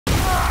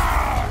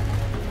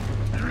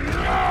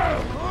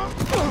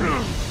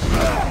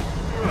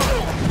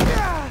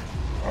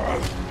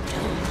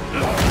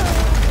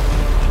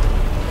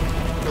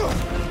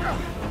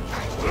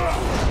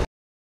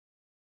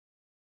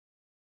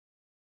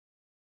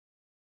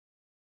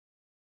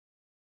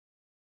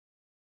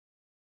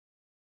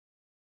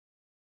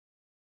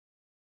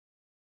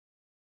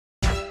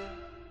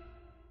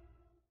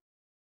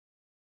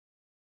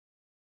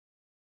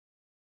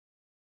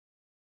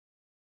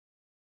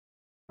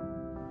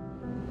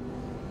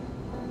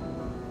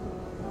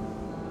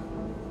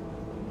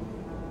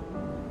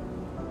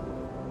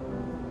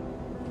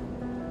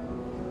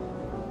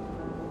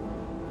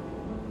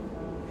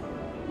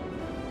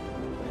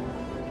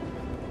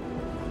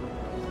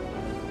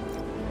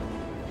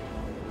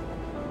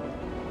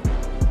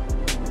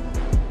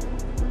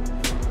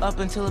Up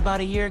until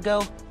about a year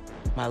ago,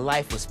 my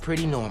life was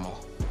pretty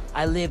normal.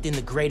 I lived in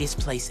the greatest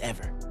place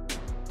ever.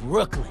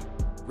 Brooklyn.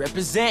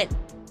 Represent.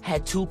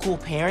 Had 2 cool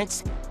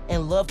parents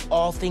and loved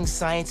all things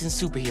science and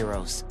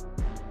superheroes.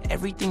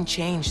 Everything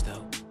changed,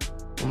 though,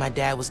 when my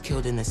dad was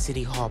killed in the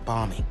City Hall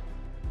bombing.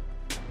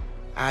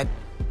 I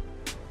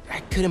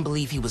couldn't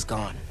believe he was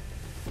gone.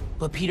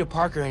 But Peter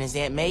Parker and his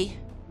Aunt May,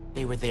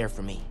 they were there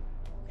for me.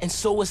 And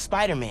so was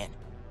Spider-Man,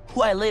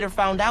 who I later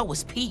found out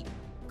was Pete.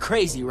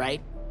 Crazy,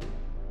 right?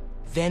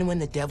 Then when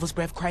the Devil's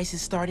Breath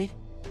crisis started,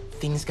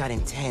 things got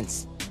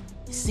intense.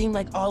 It seemed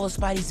like all of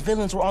Spidey's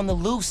villains were on the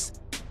loose.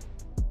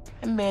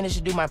 I managed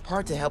to do my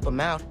part to help him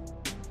out.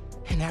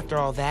 And after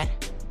all that,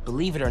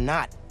 believe it or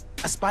not,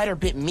 a spider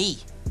bit me.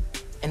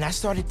 And I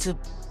started to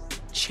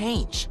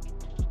change.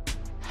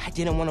 I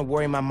didn't want to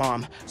worry my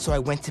mom, so I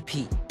went to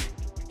Pete.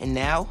 And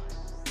now,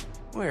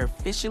 we're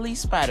officially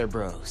Spider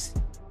Bros.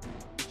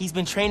 He's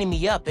been training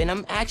me up, and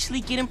I'm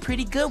actually getting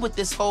pretty good with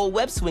this whole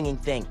web-swinging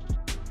thing.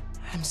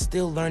 I'm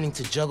still learning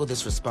to juggle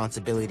this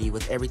responsibility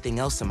with everything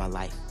else in my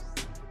life.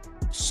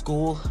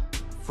 School,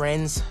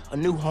 friends, a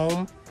new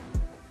home.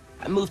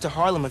 I moved to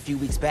Harlem a few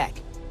weeks back.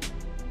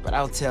 But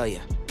I'll tell you,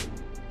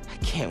 I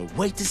can't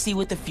wait to see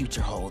what the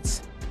future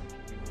holds.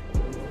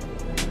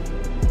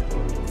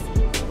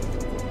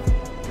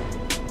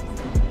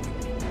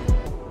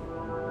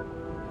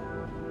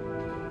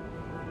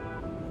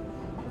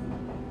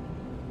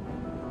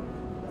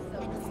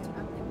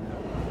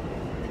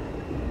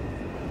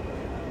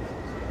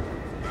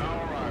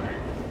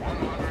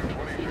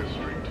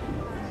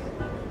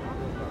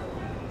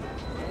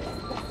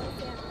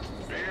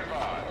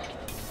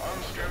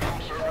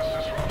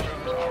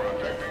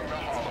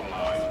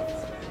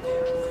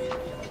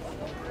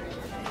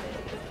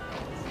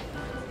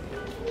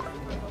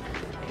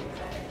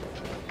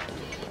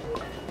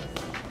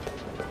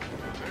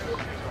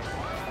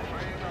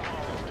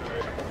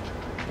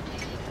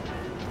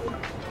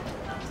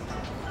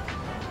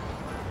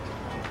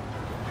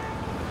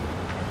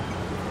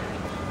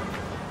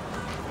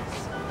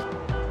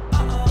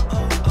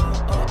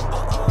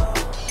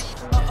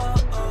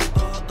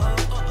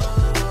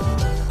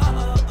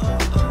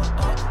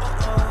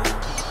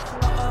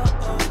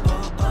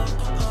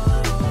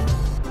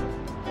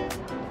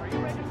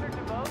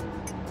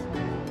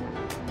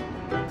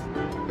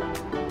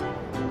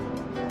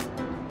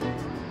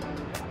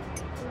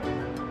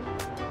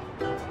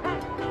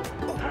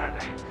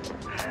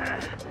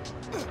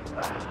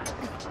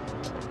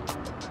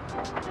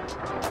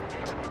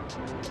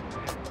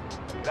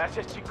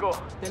 Gracias, chico.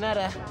 De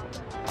nada.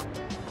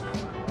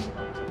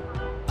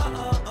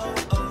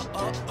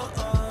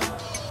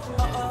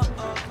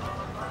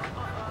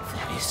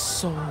 That is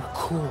so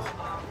cool.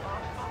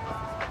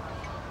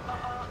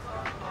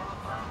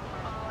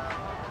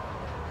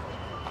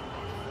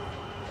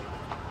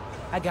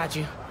 I got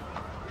you.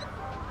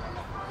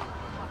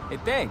 Hey,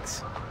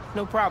 thanks.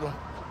 No problem.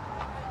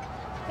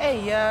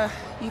 Hey,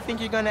 you think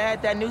you're gonna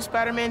add that new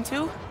Spider-Man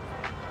too?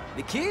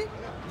 The kid?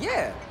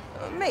 Yeah,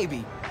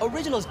 maybe.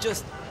 Original's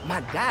just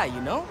my guy,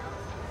 you know?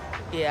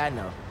 Yeah, I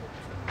know.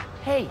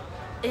 Hey,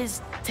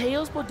 is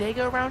Teo's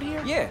Bodega around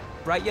here? Yeah,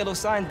 bright yellow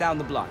sign down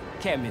the block.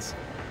 Can't miss it.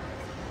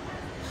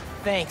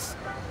 Thanks.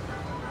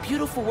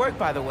 Beautiful work,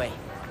 by the way.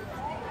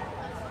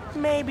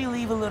 Maybe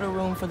leave a little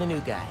room for the new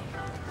guy,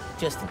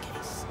 just in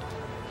case.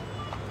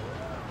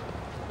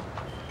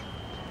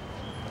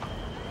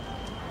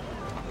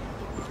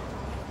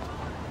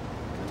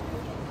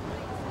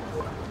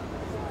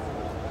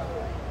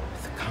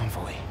 The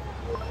convoy.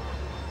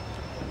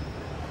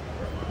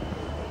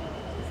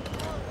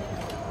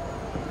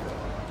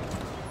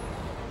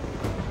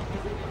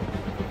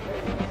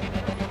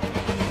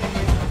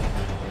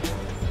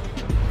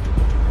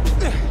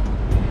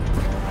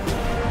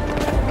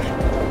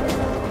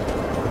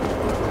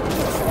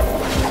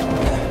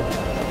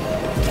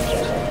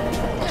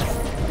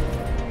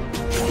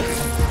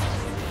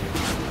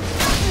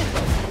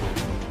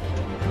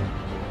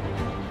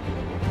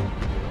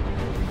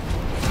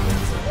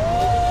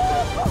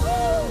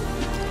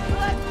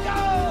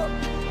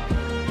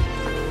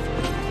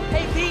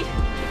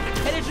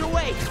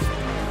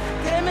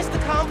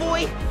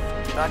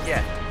 Not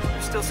yet.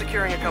 They're still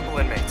securing a couple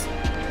inmates.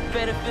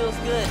 Bet it feels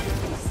good,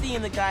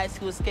 seeing the guys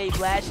who escaped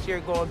last year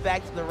going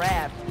back to the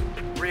raft.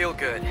 Real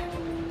good.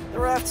 The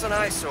raft's an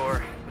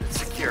eyesore, but it's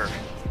secure.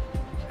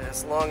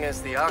 As long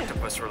as the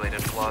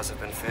octopus-related flaws have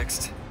been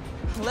fixed.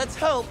 Let's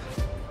hope.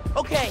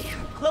 Okay,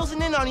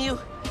 closing in on you.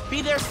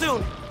 Be there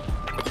soon.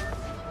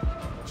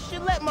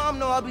 Should let Mom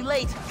know I'll be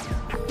late.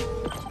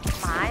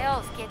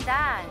 Miles, ¿qué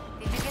tal?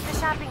 Did you get the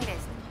shopping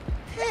list?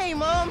 Hey,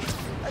 Mom.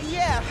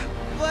 Yeah,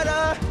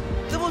 but,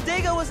 the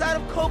bodega was out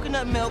of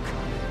coconut milk.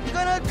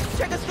 Gonna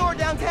check a store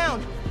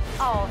downtown.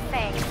 Oh,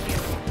 thank you.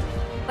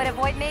 But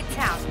avoid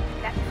Midtown.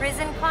 That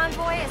prison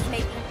convoy is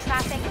making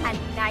traffic a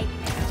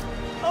nightmare.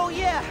 Oh,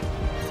 yeah.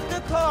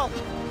 Good call.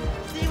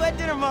 See you at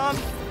dinner, Mom.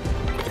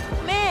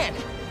 Man,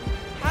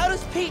 how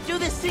does Pete do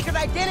this secret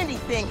identity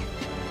thing?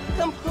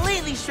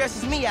 Completely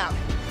stresses me out.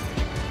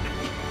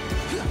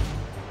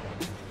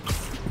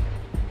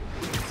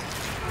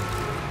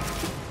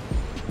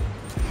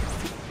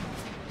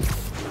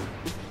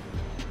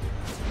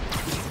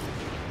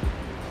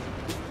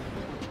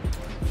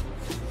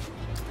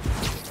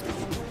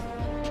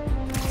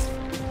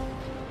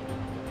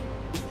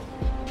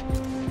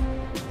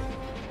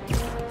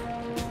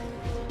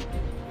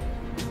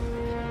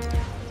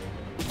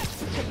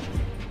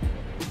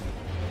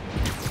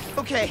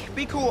 okay.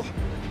 Be cool.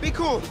 Be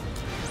cool.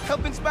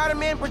 Helping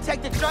Spider-Man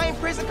protect a giant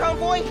prison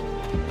convoy?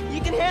 You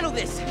can handle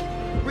this.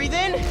 Breathe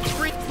in,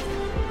 breathe...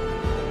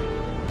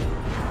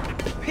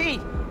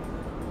 Pete!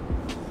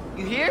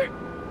 You here?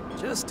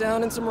 Just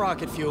down in some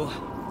rocket fuel.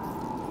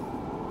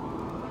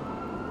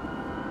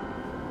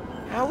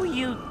 How are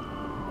you...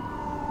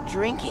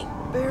 drinking?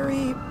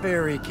 Very,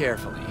 very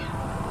carefully.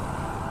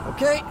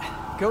 Okay,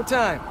 go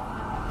time.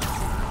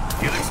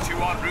 Helix 2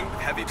 en route with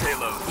heavy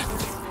payload.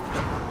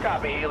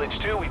 Copy, Helix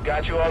 2, we've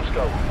got you on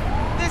scope.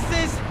 This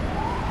is...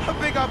 a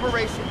big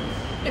operation.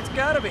 It's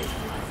gotta be.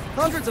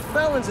 Hundreds of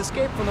felons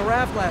escaped from the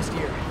raft last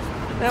year.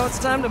 Now it's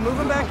time to move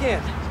them back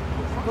in.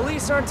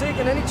 Police aren't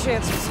taking any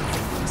chances,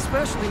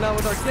 especially not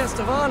with our guest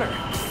of honor.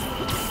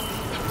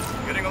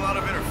 Getting a lot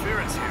of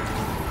interference here.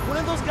 One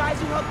of those guys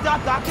who helped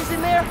Doc Ock is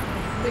in there?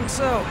 Think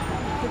so.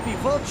 Could be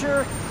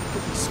Vulture,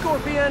 could be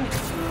Scorpion,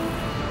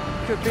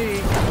 could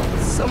be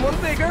someone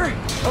bigger.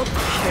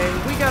 Okay,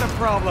 we got a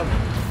problem.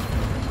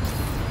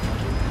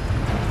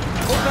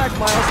 Hold back,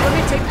 Miles. Let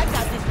me take... I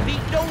got this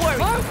beat, don't worry.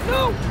 Miles,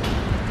 no!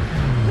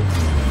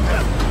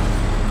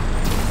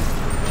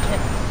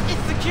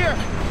 It's secure.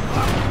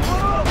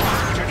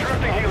 You're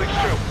drifting, Helix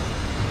 2.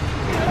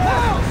 We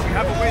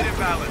have a weight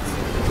imbalance.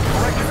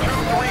 Corrected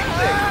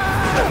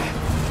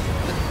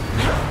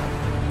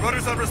 236.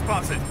 Rudder's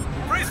unresponsive.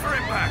 Brace for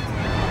impact.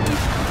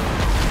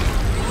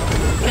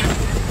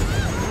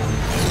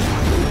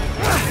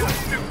 Helix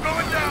 2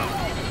 going down.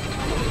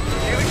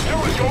 Helix 2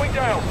 is going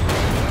down.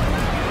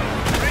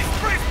 Brace,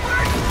 brace,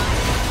 brace!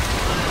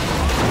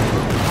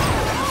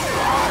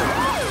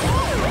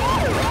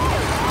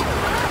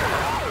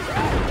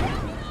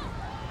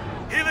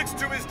 Helix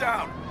 2 is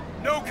down.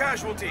 No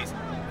casualties.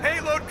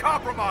 Payload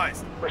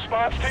compromised.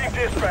 Response team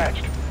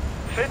dispatched.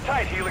 Sit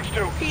tight, Helix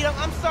 2. Pete,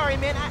 I'm sorry,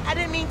 man. I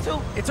didn't mean to.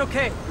 It's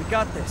okay. We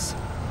got this.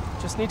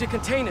 Just need to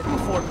contain it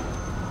before...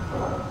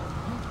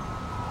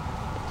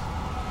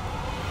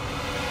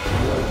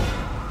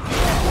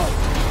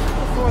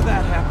 before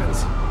that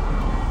happens.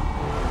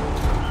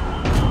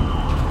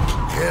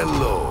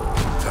 Hello,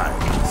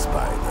 tiny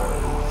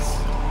spiders.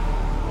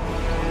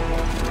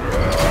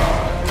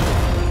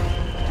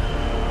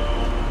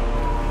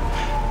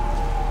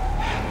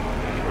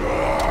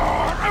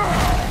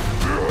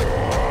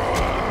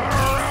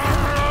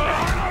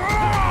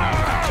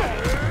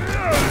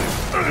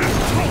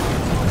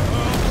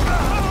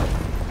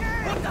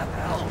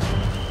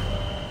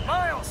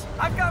 Miles,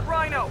 I've got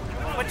Rhino,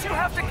 but you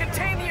have to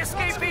contain the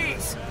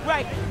escapees.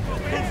 Right.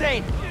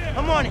 Contain.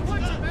 I'm on it. No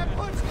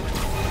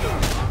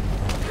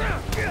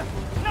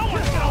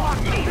one's gonna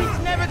lock me! He's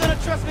never gonna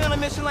trust me on a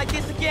mission like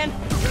this again.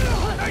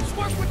 Nice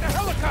work with the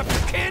helicopter,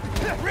 kid!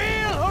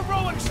 Real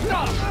heroic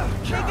stuff!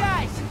 Hey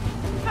guys,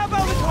 how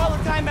about we call a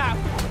timeout?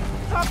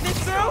 Talk this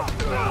through?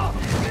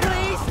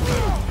 Please?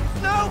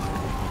 No?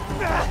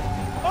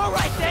 All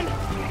right then.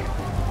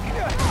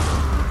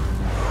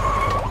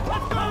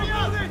 Let's go,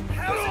 Youngin!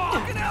 How's it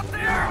looking out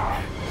there?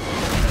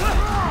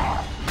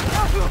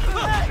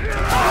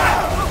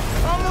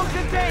 Almost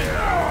contained.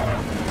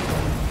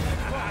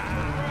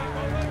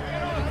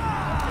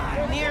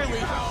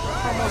 Nearly.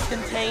 Almost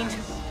contained.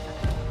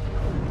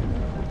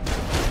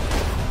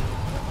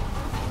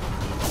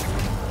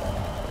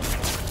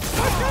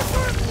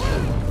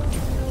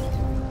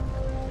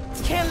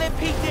 Can't let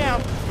Pete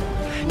down.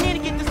 Need to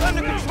get this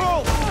under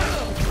control.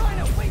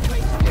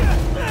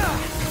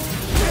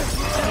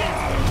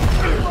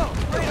 Whoa,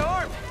 great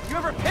arm. You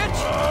ever pitch?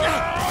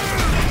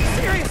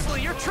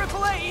 Seriously, you're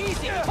AAA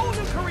easy. Whole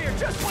new career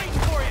just waiting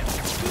for you.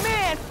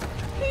 Man,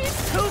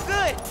 he's too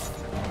good.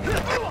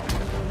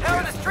 How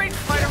are the streets,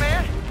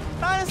 Spider-Man?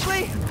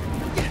 Honestly,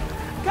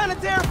 kind of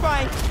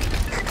terrifying.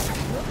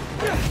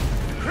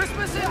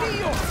 Christmas in New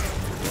York.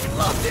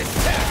 Love this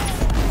town.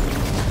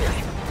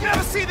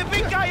 Never see the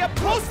big guy up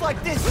close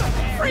like this.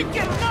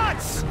 Freaking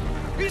nuts.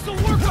 He's a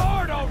work of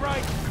art, all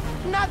right!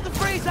 Not the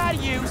phrase I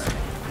use.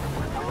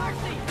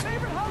 Alexi,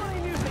 favorite holiday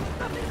music.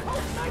 Nothing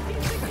post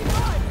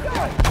 1965. Go.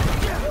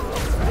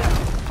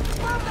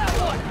 Love that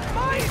one.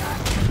 Mine.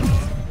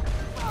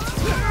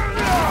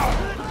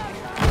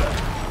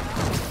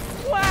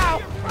 Wow.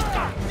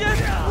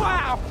 Just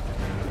wow.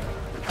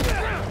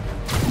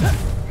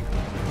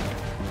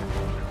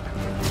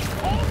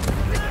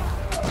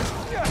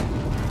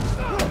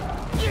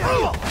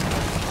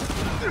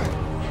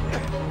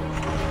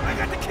 I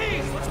got the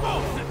keys! Let's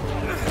move!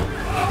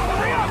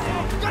 Hurry up!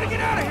 Gotta get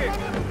out of here!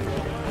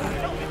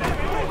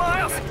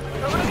 Miles,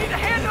 I'm gonna need a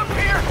hand up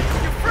here.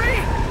 You free?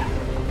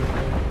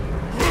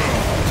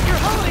 Your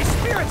holiday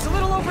spirit's a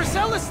little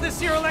overzealous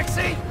this year,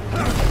 Alexei.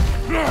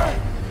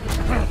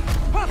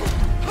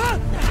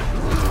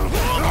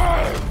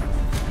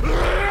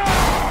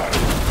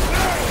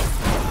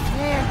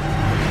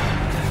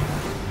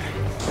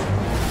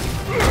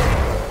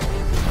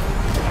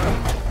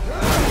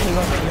 Hang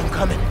on, baby, I'm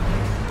coming.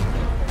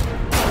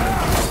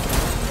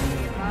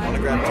 Wanna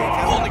grab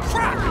takeout? Holy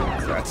crap!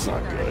 That's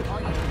not good.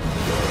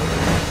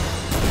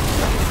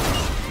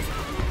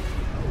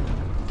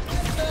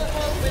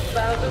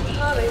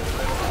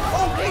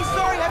 Oh, hey,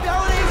 sorry, happy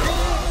holidays.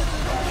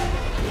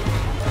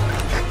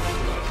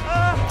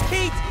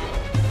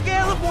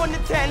 1 to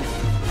 10.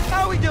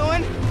 How we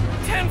doing?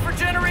 10 for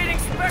generating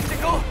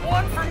spectacle,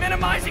 1 for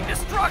minimizing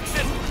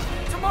destruction.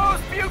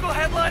 Tomorrow's Bugle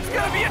headline's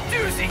gonna be a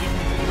doozy.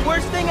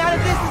 Worst thing out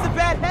of this is a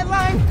bad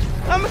headline?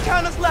 I'ma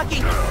count us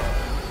lucky.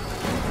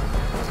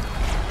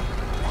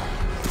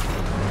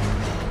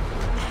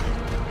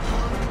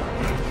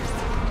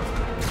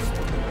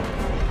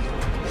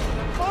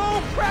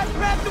 Oh,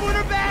 crap, doing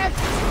her bad.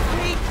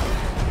 Pete,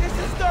 this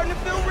is starting to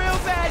feel real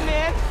bad,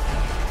 man.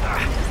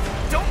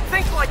 Don't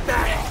think like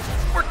that.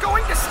 We're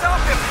going to stop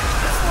him,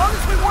 as long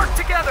as we work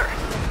together.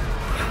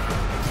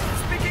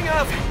 Speaking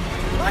of,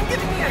 mind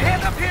giving me a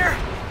hand up here?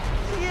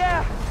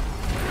 Yeah,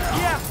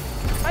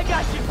 I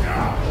got you.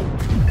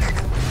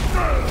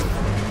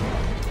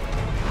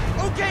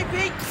 Okay,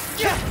 Pete.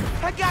 Yeah,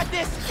 I got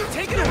this.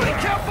 Take it away,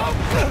 Capo!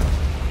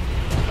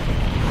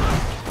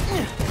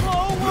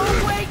 Oh,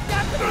 wait,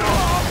 that's the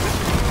wall.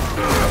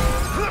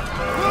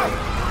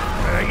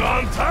 Hang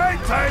on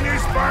tight, tiny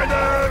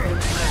spider!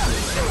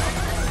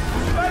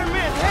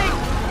 Spider-Man, hey!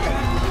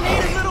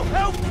 Need a little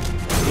help?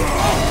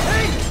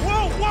 Hey!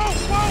 Whoa!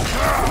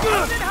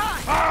 Sit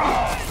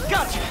high!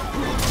 Gotcha!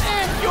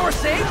 And you're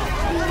safe!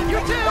 You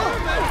too!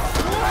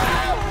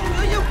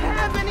 Do you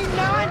have any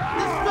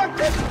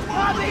non-destructive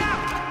hobbies?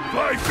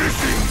 Fly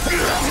fishing!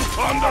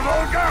 On the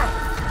Volga!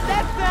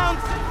 That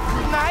sounds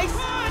nice!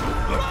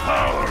 The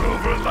power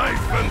over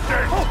life and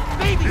death! Oh,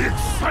 baby!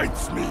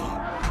 Excites me!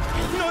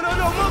 No,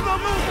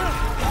 move!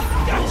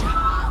 Gotcha!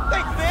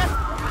 Thanks, man!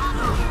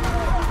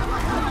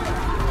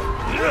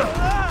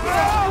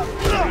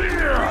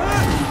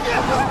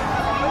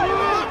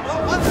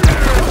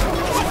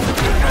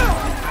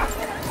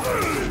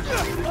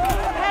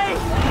 Hey!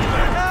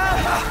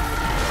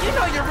 You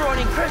know you're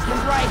ruining Christmas,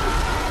 right?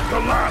 The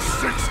last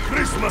 6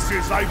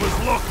 Christmases I was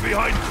locked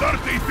behind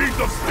 30 feet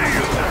of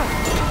steel!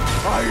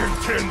 I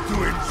intend to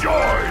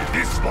enjoy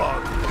this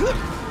one!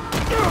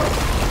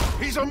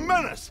 He's a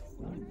menace!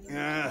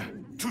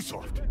 Too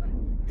soft.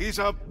 He's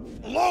a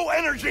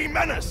low-energy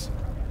menace!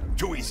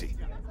 Too easy.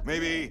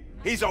 Maybe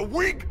he's a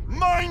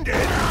weak-minded...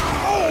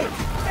 Oh!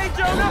 Hey,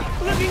 Jonah!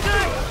 Looking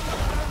good!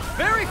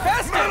 Very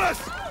festive!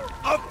 Menace!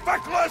 A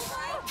feckless,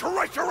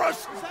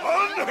 treacherous,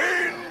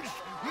 unhinged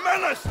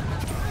menace!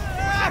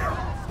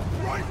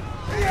 Right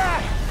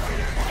here!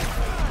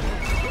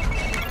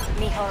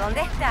 Mijo,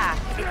 ¿dónde está?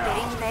 It's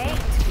getting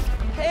late.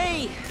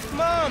 Hey,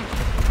 Mom!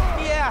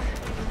 Yeah,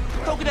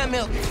 coconut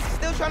milk.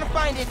 Still trying to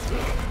find it.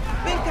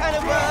 Been kind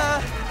of,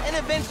 an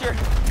adventure.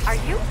 Are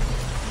you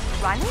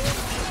running?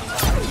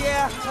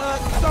 Yeah,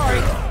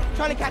 sorry.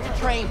 Trying to catch a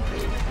train.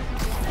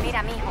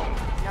 Mira, mijo,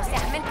 no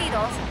seas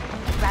mentiroso.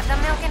 Grab the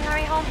milk and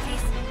hurry home,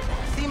 please.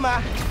 Sí,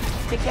 ma.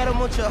 Te quiero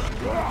mucho.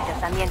 Yo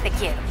también te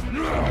quiero.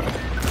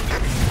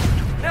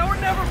 Now or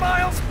never,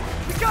 Miles!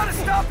 We gotta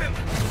stop him!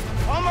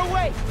 On my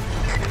way!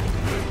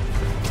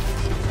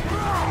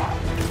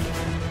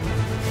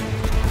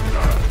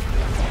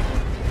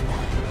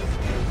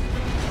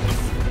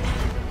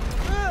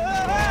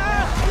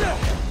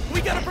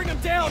 We gotta bring him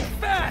down,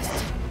 fast!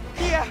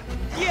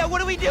 Yeah, what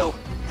do we do?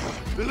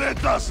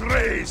 Let us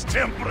raise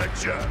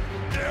temperature!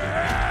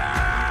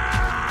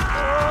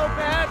 Oh,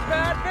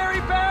 bad,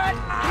 very bad!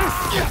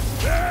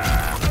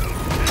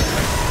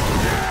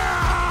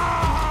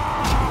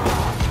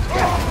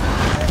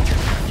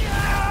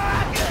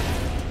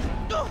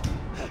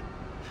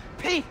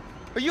 Pete,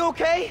 are you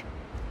okay?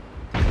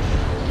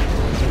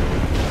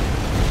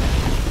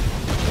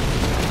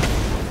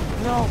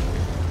 No.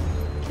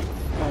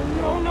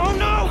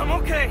 No! I'm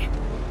okay.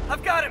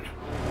 I've got him.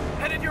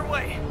 Headed your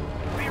way.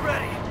 Be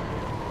ready.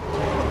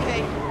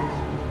 Okay.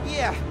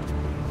 Yeah.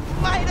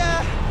 Might,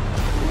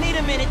 need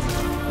a minute.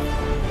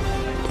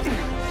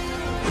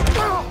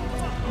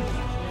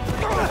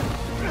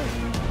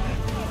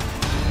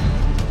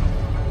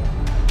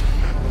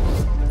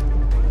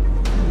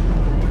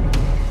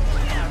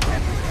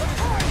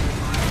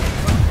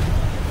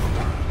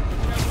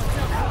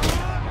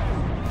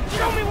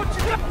 Show me what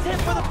you got. Tip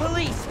for the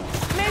police.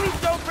 Maybe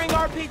don't bring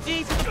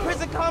RPGs to the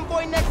prison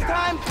convoy next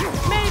time.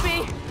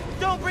 Maybe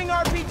don't bring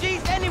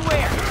RPGs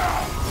anywhere.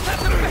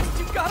 That's the best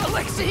you've got,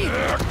 Alexei!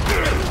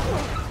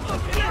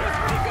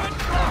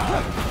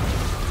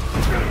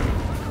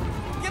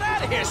 Get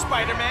out of here,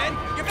 Spider-Man!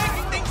 You're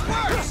making things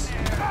worse!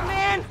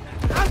 Man,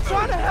 I'm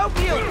trying to help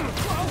you.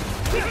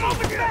 Keep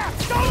moving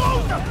fast! Don't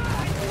lose him!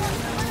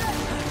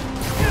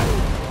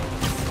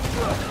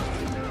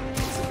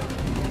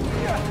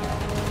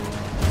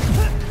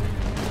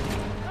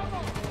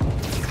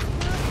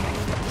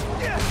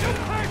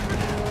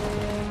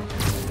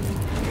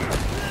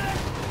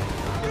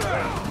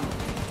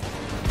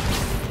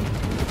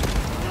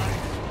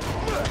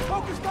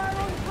 Focus fire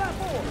on the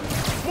platform!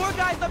 More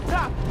guys up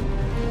top.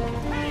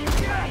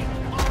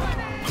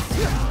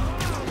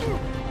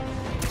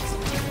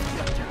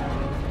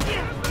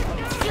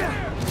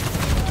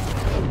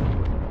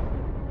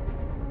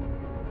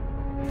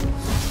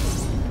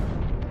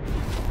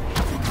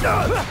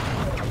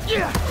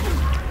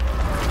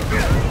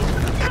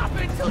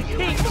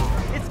 Pete,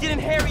 it's getting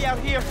hairy out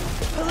here.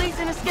 Police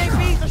and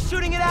escapees are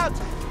shooting it out.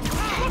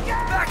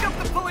 Back up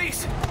the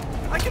police!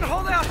 I can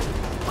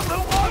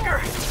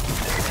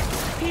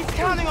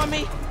counting on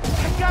me.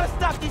 I gotta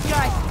stop these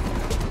guys.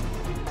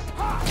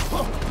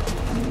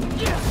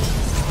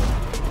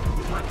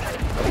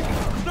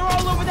 They're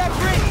all over that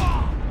bridge.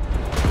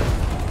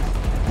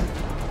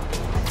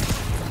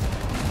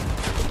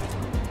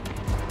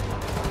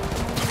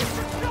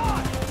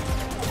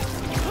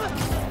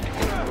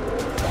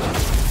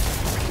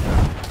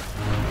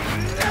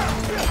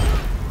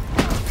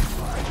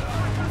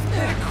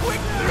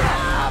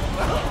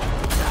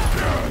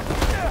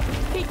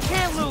 He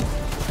can't lose.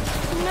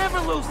 He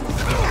never loses.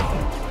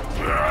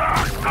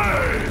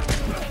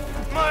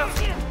 Miles,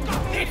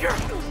 need your...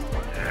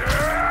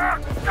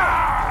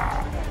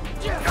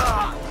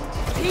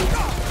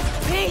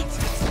 Pete!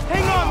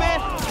 Hang on, man!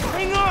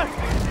 Hang on!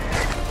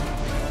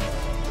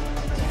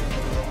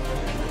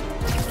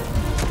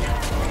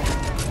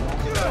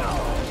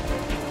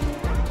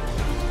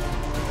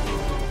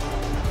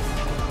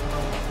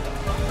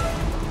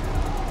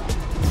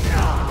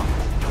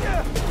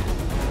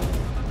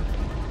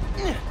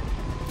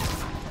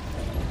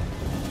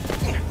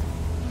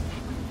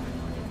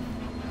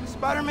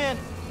 Spider-Man,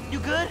 you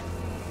good?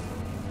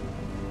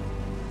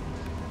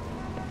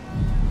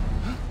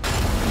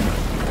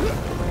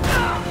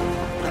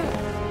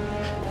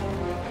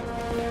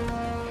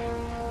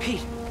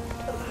 Pete!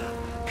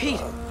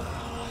 Pete!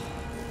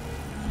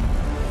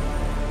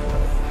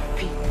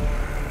 Pete!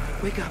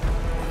 Wake up!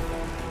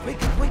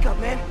 Wake up,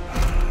 man!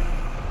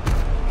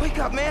 Wake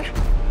up, man!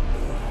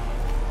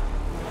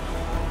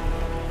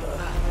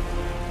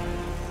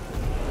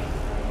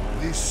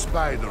 This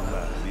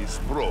Spider-Man is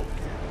broken.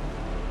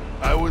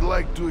 I would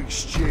like to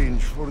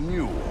exchange for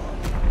new one.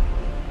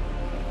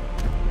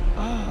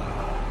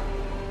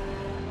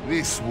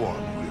 This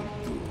one will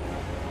do.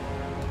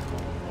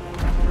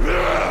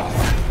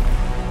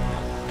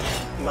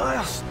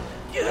 Miles,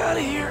 get out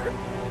of here.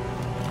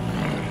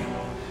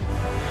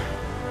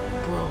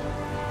 Bro.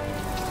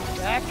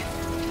 Back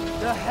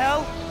the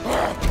hell?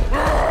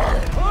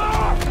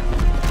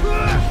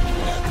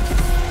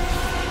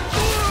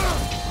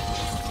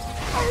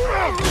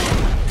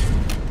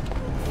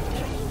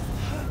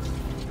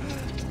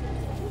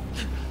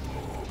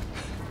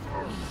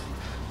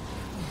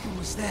 What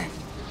was that?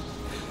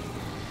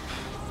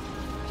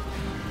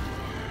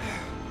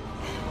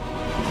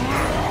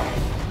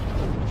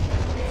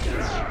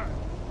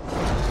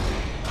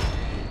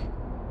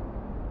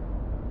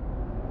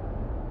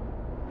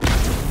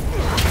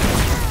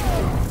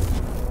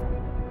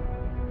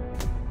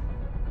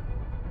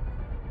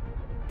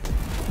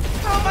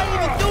 How am I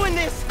even doing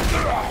this?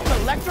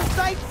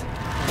 Electrocytes?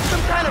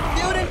 Some kind of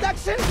field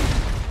induction?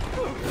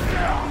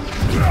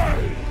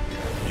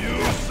 You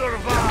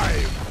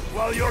survive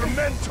while your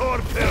mentor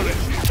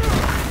perishes.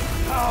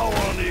 How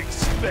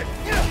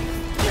unexpected.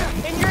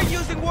 And you're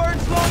using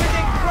words longer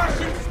than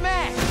crush and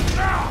smash.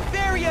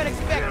 Very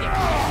unexpected.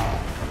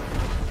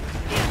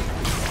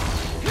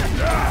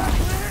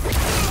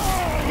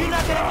 You're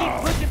not gonna keep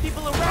pushing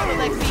people around,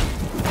 Alexei.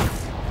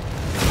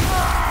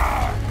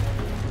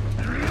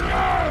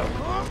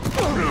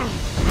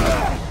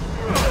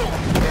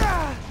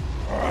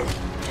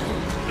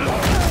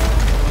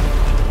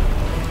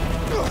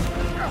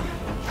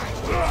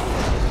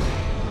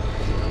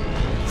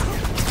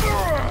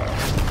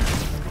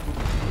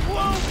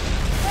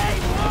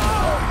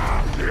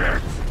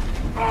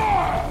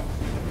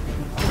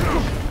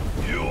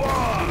 You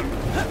are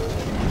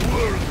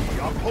worthy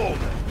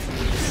opponent,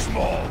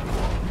 small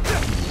one.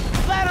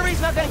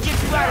 Flattery's not gonna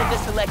get you out of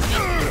this, Alexei.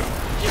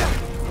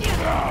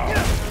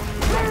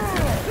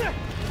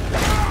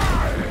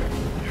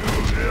 You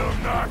will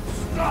not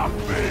stop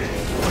me.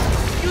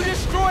 You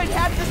destroyed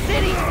half the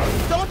city.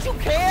 Don't you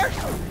care?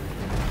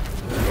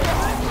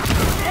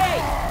 Hey,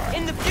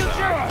 in the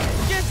future,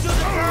 just do the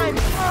time.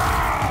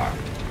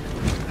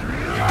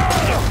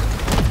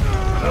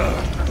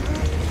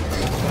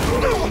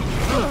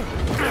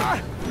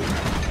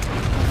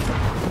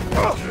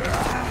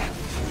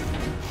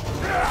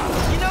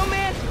 You know,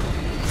 man,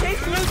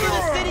 chasing you through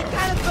the city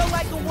kind of felt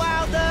like a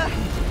wild,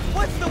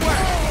 what's the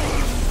word?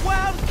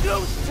 Wild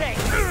goose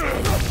chase.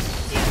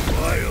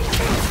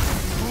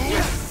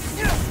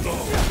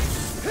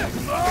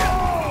 No!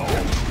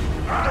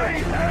 I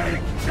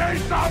hate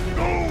chase of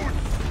goose!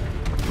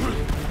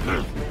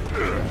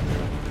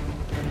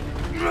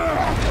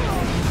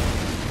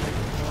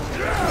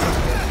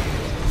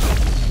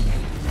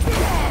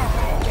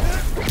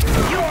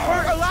 You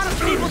hurt a lot of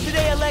people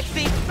today,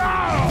 Alexei.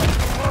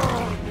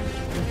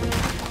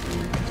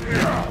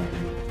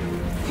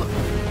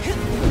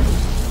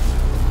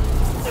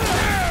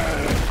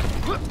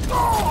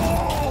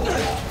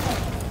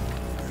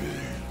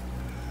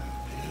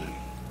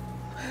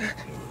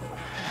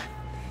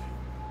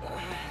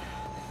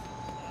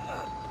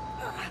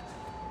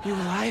 You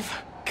alive?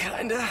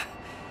 Kinda.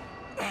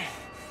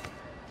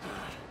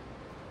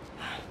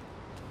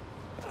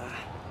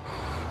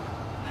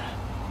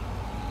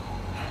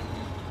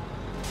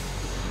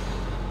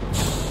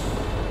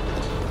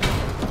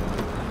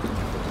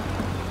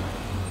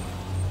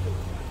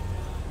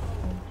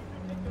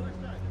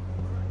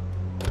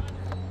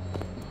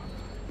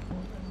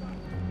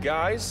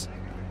 Guys,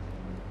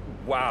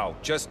 wow,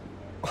 just...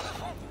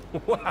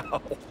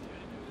 wow.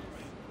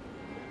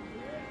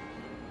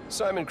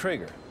 Simon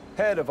Krieger,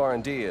 head of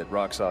R&D at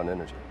Roxxon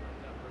Energy.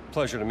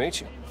 Pleasure to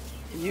meet you.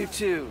 You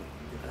too.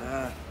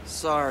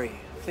 Sorry.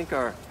 I think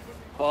our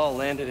ball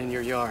landed in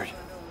your yard.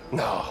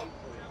 No.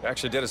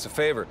 Actually did us a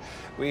favor.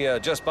 We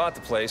just bought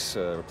the place.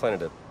 We're planning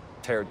to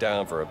tear it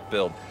down for a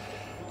build.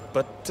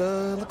 But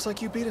looks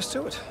like you beat us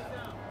to it.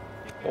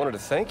 I wanted to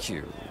thank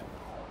you,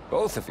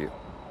 both of you.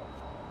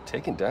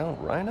 Taking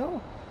down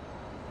Rhino?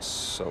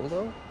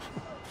 Solo?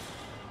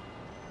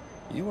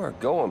 You are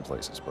going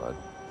places, bud.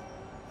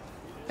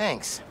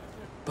 Thanks.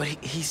 But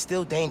he's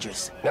still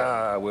dangerous.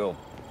 Nah, we'll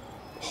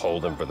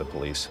hold him for the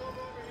police.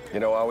 You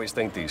know, I always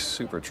think these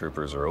super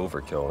troopers are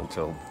overkill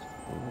until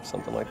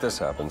something like this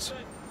happens.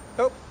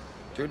 Oh,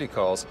 Judy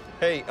calls.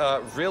 Hey,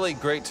 really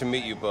great to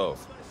meet you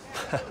both.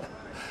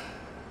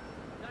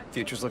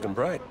 Future's looking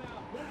bright.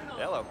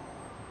 Hello.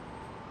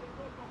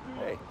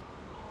 Hey.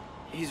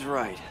 He's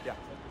right. Yeah.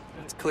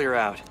 Let's clear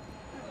out.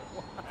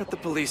 Let the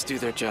police do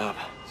their job.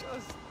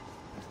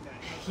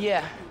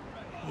 Yeah.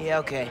 Yeah,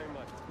 okay.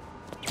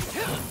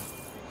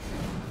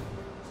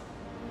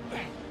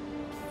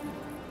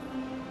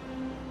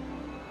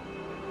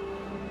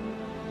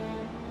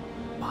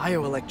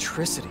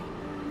 Bioelectricity.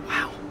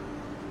 Wow.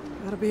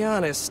 Gotta be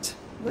honest,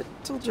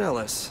 little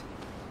jealous.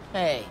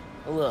 Hey,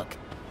 look.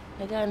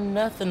 I got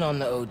nothing on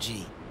the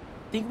OG.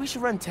 Think we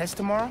should run tests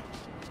tomorrow?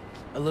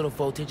 A little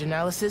voltage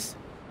analysis?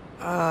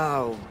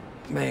 Oh,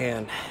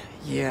 man.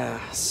 Yeah,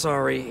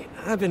 sorry.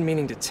 I've been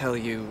meaning to tell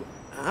you,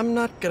 I'm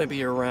not gonna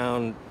be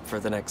around for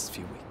the next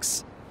few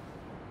weeks.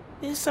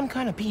 Is some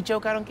kind of pee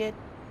joke I don't get?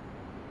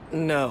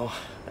 No.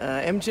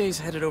 MJ's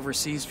headed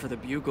overseas for the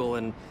Bugle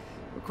and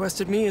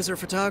requested me as her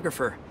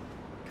photographer.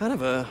 Kind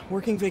of a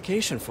working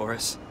vacation for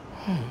us.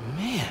 Oh,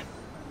 man.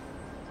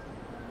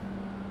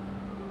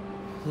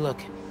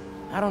 Look,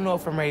 I don't know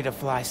if I'm ready to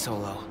fly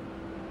solo.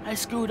 I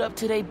screwed up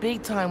today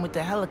big time with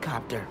the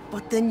helicopter.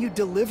 But then you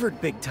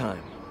delivered big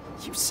time.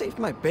 You saved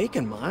my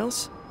bacon,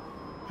 Miles.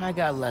 I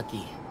got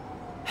lucky.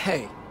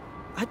 Hey,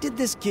 I did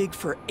this gig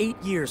for 8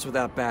 years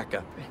without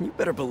backup, and you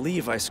better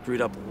believe I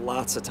screwed up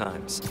lots of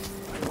times.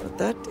 But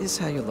that is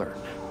how you learn.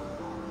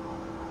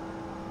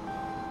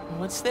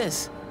 What's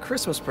this?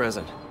 Christmas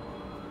present.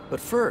 But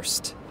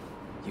first,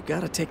 you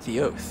gotta take the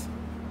oath.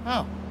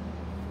 Oh.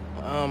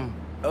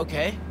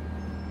 Okay.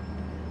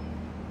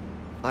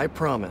 I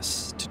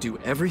promise to do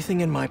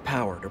everything in my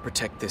power to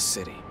protect this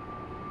city.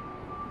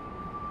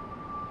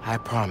 I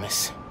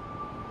promise.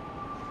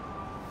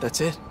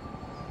 That's it?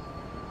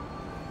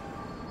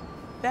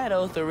 That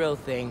oath a real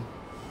thing.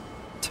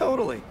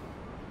 Totally.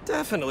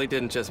 Definitely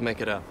didn't just make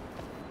it up.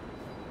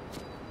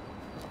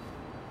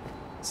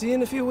 See you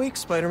in a few weeks,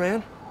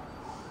 Spider-Man.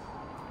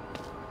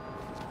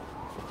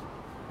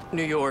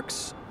 New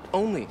York's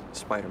only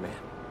Spider-Man.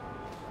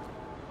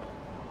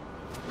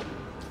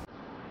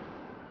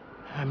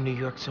 I'm New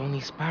York's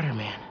only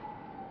Spider-Man.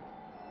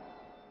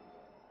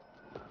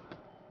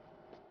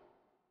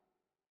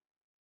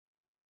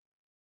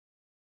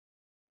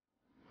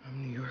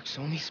 I'm New York's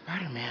only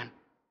Spider-Man.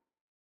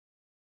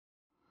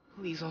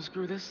 Please don't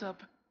screw this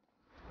up.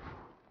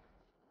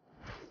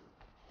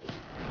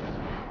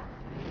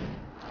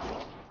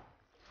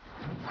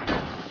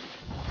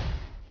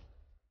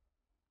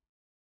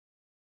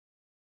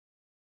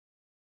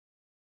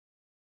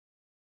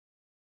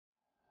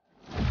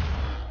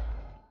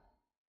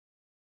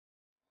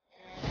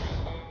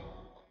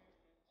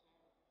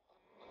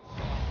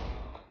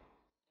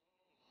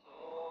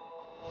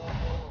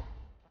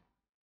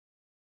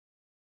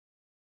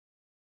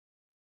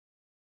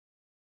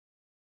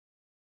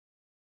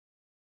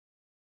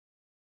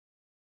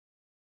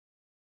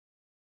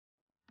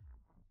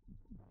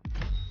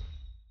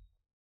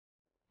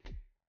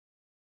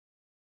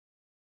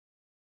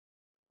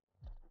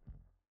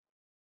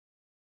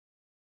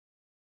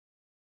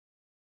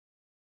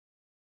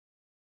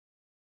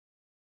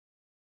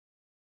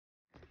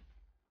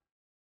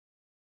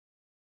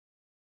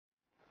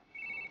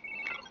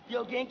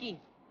 Yo, Genki.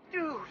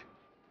 Dude!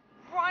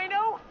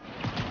 Rhino?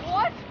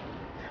 What?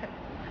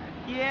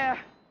 Yeah.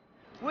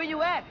 Where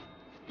you at?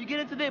 You get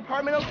into the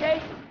apartment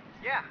okay?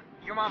 Yeah,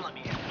 your mom let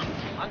me in.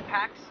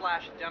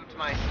 Unpacked/dumped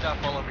my stuff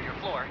all over your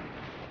floor.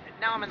 And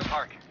now I'm in the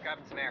park,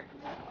 grabbing some air.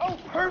 Oh,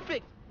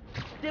 perfect.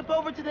 Dip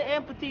over to the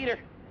amphitheater.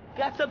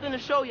 Got something to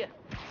show you.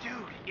 Dude,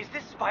 is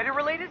this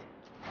spider-related?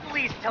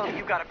 Please tell me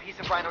you got a piece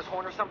of Rhino's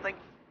horn or something.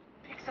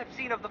 Pics I've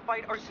seen of the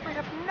fight are straight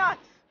up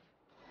nuts.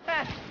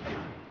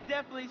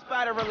 Definitely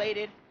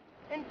spider-related.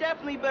 And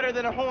definitely better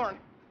than a horn.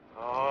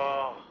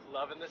 Oh,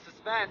 loving the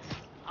suspense.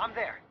 I'm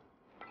there.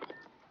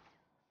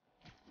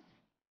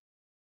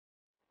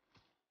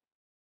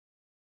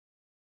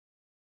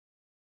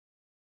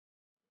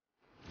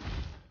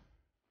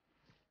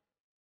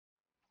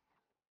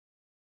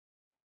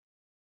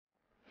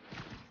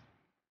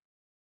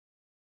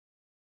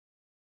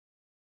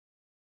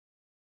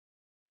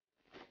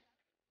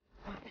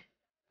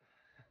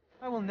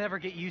 I will never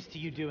get used to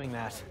you doing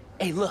that.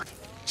 Hey, look.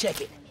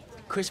 Check it.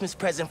 Christmas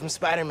present from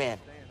Spider-Man.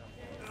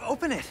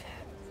 Open it.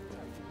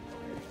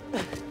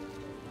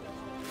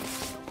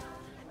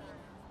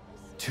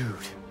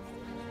 Dude,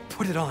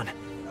 put it on.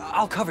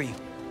 I'll cover you.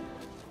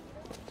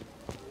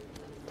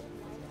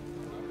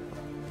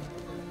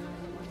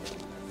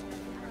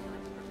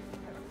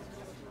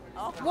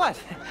 What?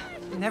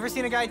 Never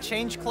seen a guy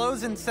change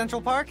clothes in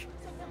Central Park?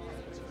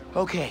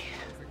 Okay.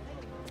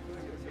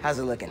 How's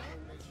it looking?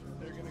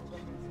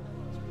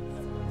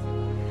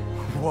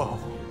 Whoa.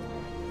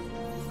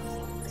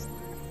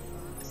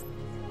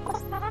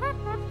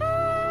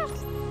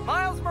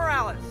 Miles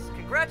Morales,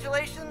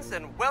 congratulations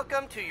and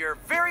welcome to your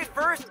very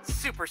first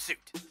supersuit.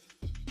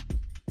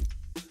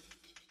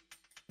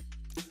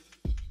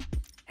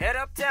 Head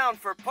uptown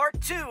for part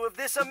 2 of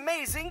this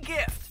amazing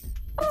gift.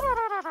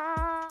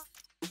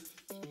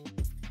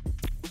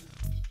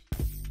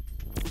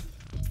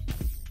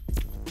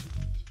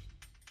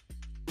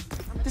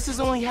 This is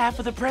only half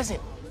of the present.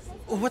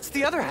 What's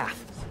the other half?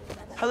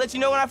 I'll let you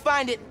know when I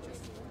find it.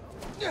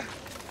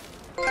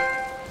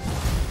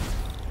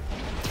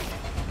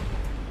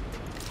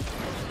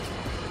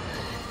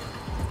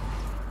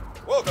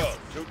 Welcome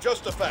to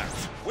Just the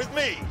Facts with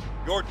me,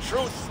 your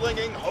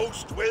truth-slinging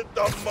host with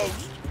the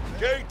most,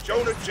 J.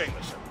 Jonah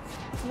Jameson.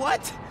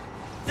 What?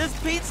 Does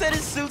Pete set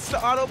his suits to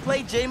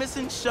autoplay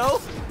Jameson's show?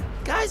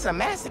 Guy's a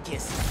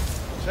masochist.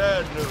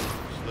 Sad news,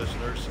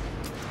 listeners.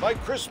 My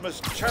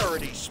Christmas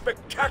charity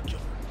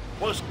spectacular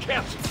was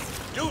canceled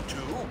due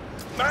to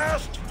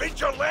masked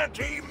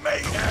vigilante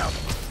mayhem.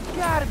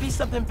 Gotta be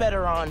something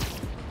better on.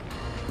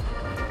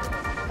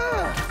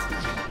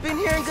 Been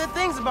hearing good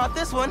things about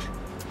this one.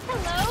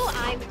 Hello,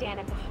 I'm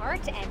Danica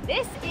Hart, and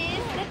this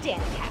is the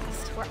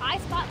Danicast, where I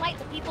spotlight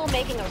the people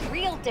making a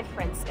real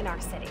difference in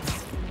our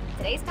cities.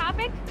 Today's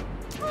topic?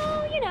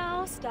 Oh, you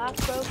know,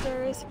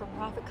 stockbrokers,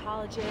 for-profit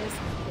colleges,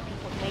 the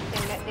people who make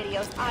internet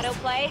videos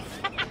autoplay.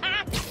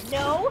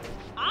 No,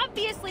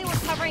 obviously we're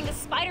covering the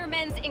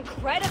Spider-Man's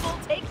incredible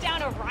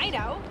takedown of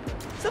Rhino.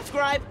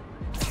 Subscribe.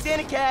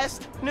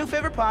 Danicast, new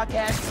favorite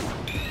podcast.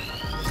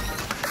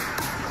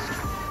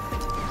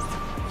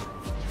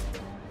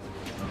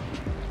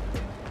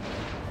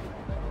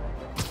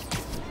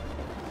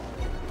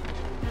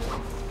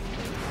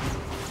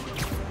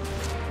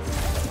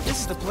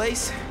 This is the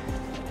place.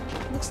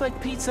 Looks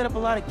like Pete set up a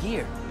lot of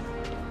gear.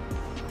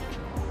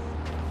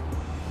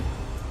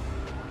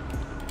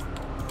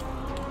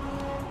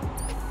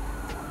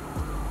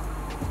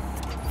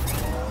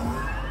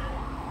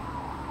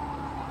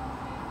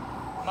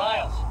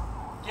 Miles,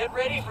 get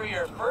ready for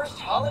your first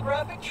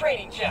holographic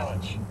training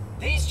challenge.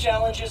 These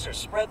challenges are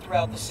spread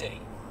throughout the city.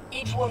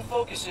 Each one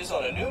focuses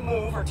on a new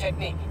move or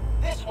technique.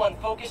 This one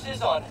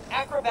focuses on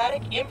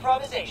acrobatic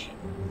improvisation.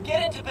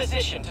 Get into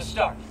position to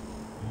start.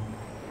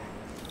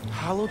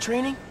 Holo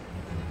training?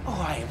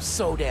 Oh, I am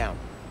so down.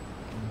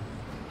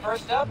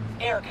 First up,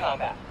 air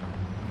combat.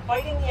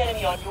 Fighting the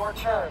enemy on your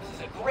terms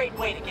is a great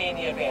way to gain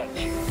the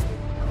advantage.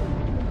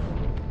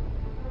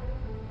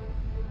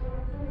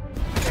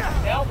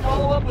 Now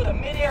follow up with a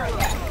mid-air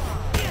attack.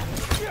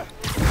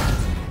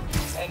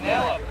 And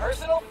now a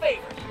personal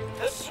favorite,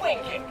 the swing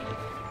kick.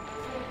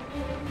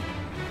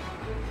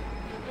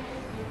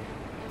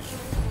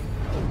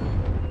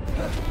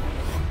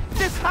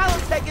 This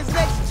holotech is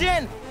next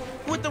gen!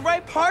 With the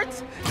right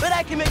parts, but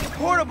I can make it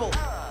portable.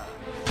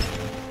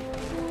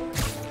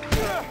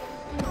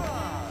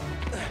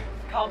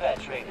 Combat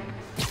training.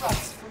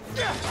 Thrust.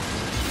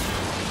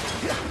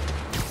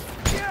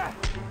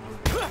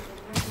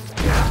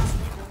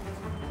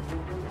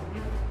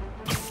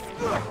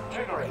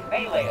 Triggering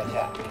melee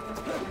attack.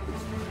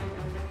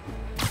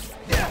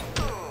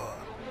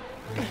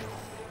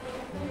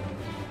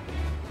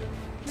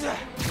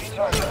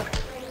 Retarder.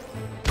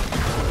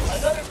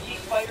 Another key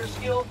fighter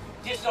skill,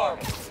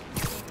 disarming.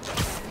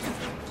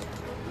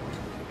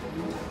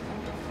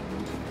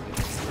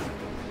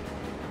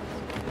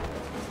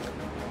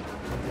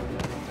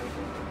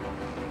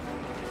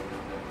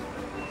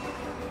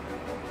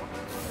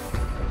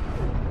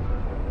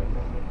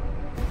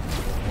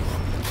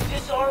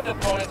 Disarmed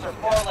opponents are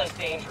far less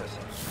dangerous,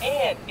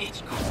 and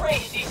it's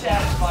crazy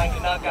satisfying to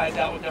knock guys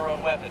out with their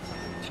own weapons.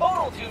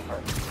 Total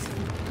twofer.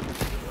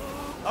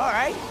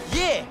 Alright,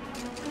 yeah!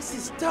 This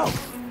is dope.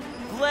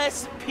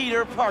 Bless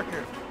Peter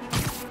Parker.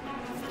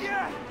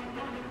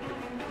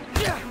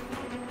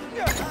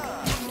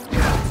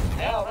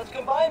 Now let's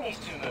combine these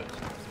two moves.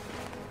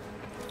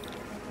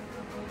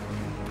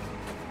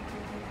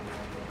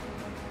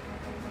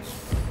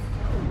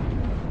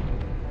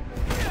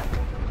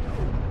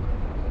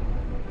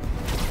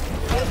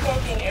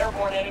 Smoking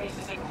airborne enemies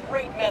is a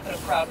great method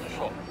of crowd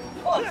control.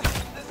 Plus,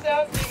 the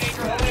sounds they make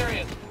are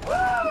hilarious.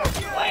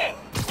 Land!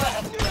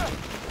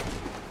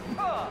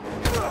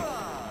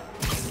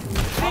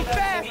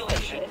 Combat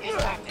simulation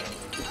is active.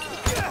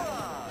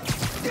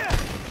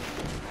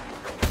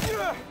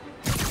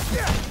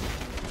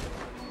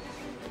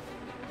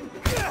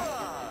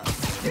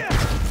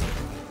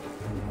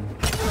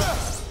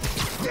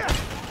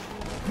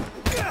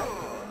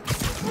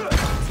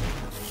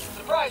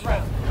 Surprise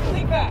round.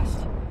 Think fast.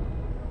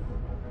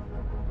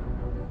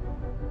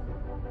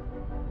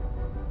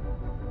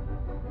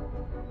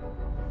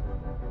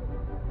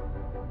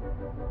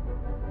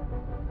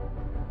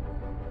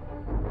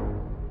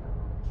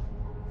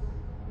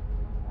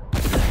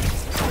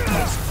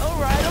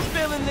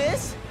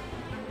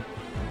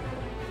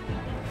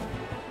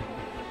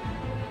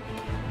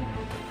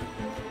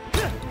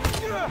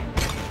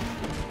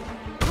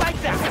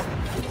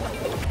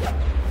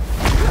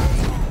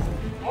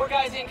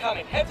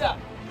 incoming. Heads up.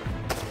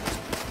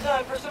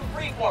 Time for some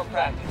freeform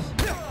practice.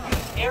 Use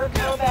air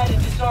combat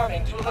and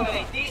disarming to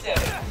eliminate these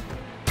enemies.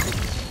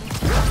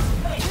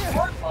 Nice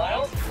work,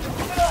 Miles.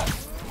 Keep it up.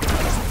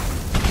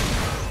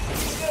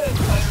 Good,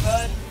 Spider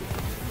Bud.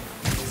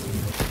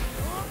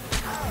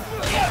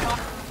 Yeah.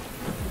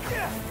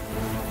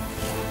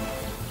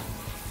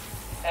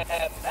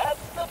 And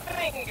that's the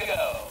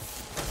bingo.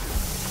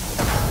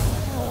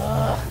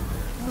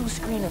 Blue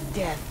screen of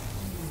death.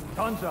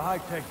 Tons of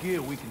high-tech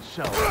gear we can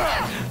sell.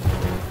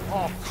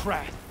 Oh,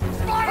 crap.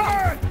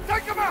 Spider!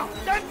 Take him out!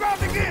 Then grab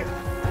the gear!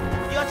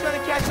 Y'all trying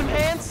to catch some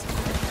hands?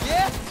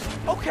 Yeah?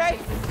 Okay,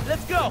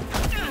 let's go.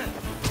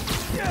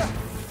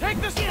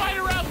 Take the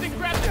spider out and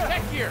grab the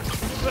tech gear.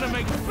 Gonna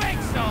make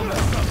bank selling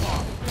this stuff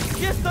off.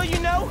 Just so you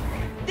know,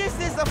 this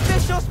is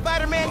official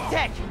Spider-Man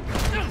tech.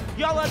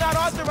 Y'all are not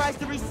authorized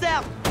to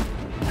resell.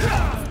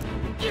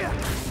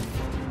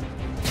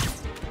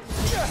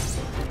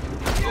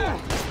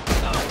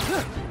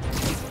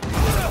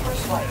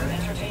 First Spider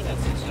entertainment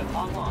system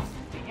online.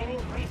 Beginning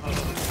reboot.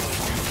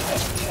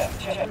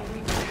 Check.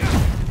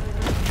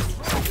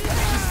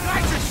 These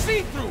guys are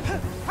see-through!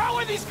 How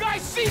are these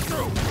guys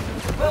see-through?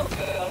 Welcome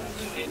to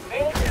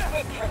advanced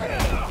equip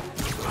training.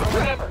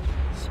 Remember,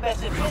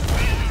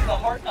 specificity is the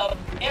heart of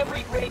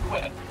every great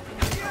equip.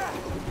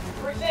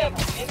 For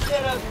example,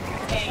 instead of,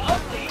 hey,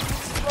 ugly,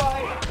 try,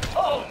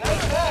 oh,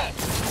 nice match.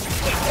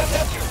 Wait,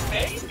 that's your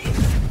face?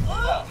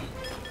 Ugh.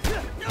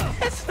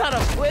 That's not a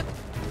whip.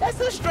 That's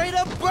a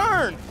straight-up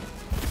burn.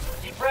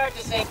 Keep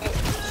practicing.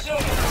 Soon,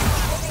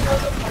 looking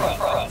like a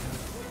pro.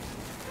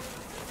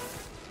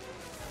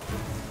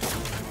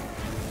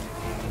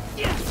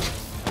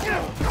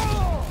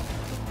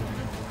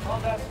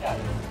 Combat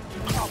status.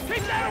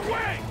 Take that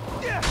away!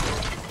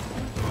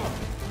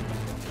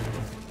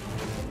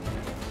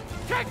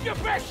 Take your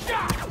best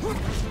shot!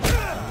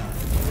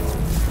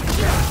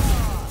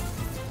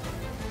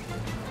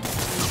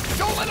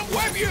 Don't let him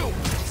web you!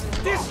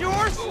 This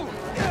yours?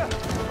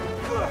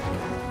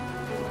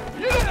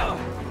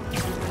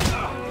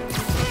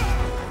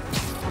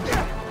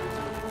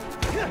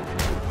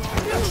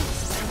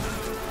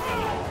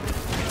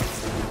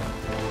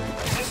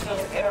 System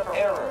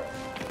error.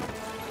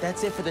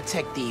 That's it for the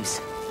tech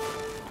thieves.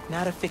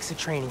 Now to fix a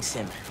training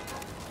sim.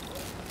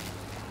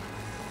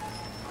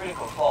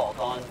 Critical fault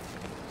on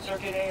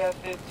circuit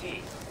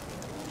AF-15.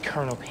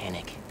 Kernel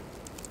panic.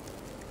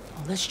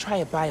 Well, let's try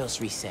a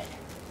BIOS reset.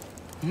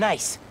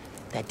 Nice.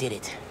 That did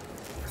it.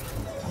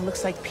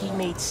 Looks like Pete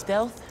made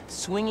stealth,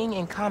 swinging,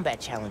 and combat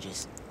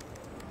challenges.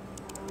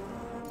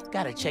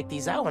 Gotta check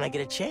these out when I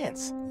get a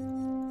chance.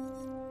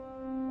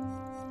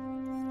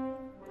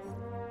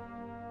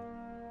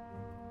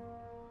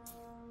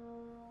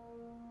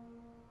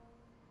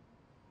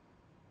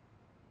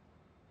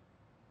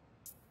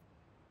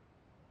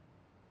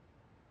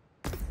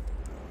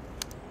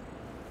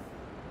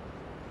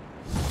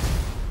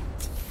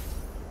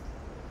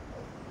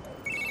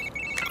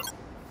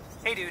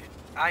 Hey dude,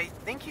 I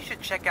think you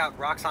should check out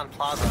Roxxon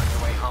Plaza on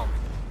your way home.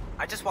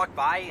 I just walked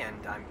by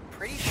and I'm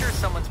pretty sure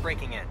someone's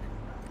breaking in.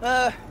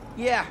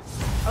 Yeah.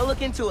 I'll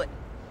look into it.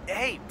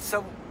 Hey,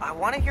 so I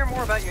want to hear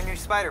more about your new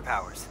spider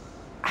powers.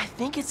 I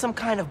think it's some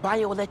kind of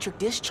bioelectric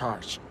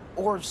discharge.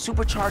 Or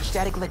supercharged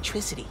static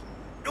electricity.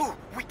 Ooh,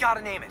 we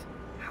gotta name it.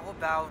 How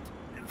about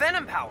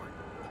Venom Power?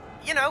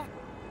 You know,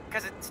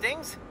 because it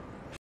stings?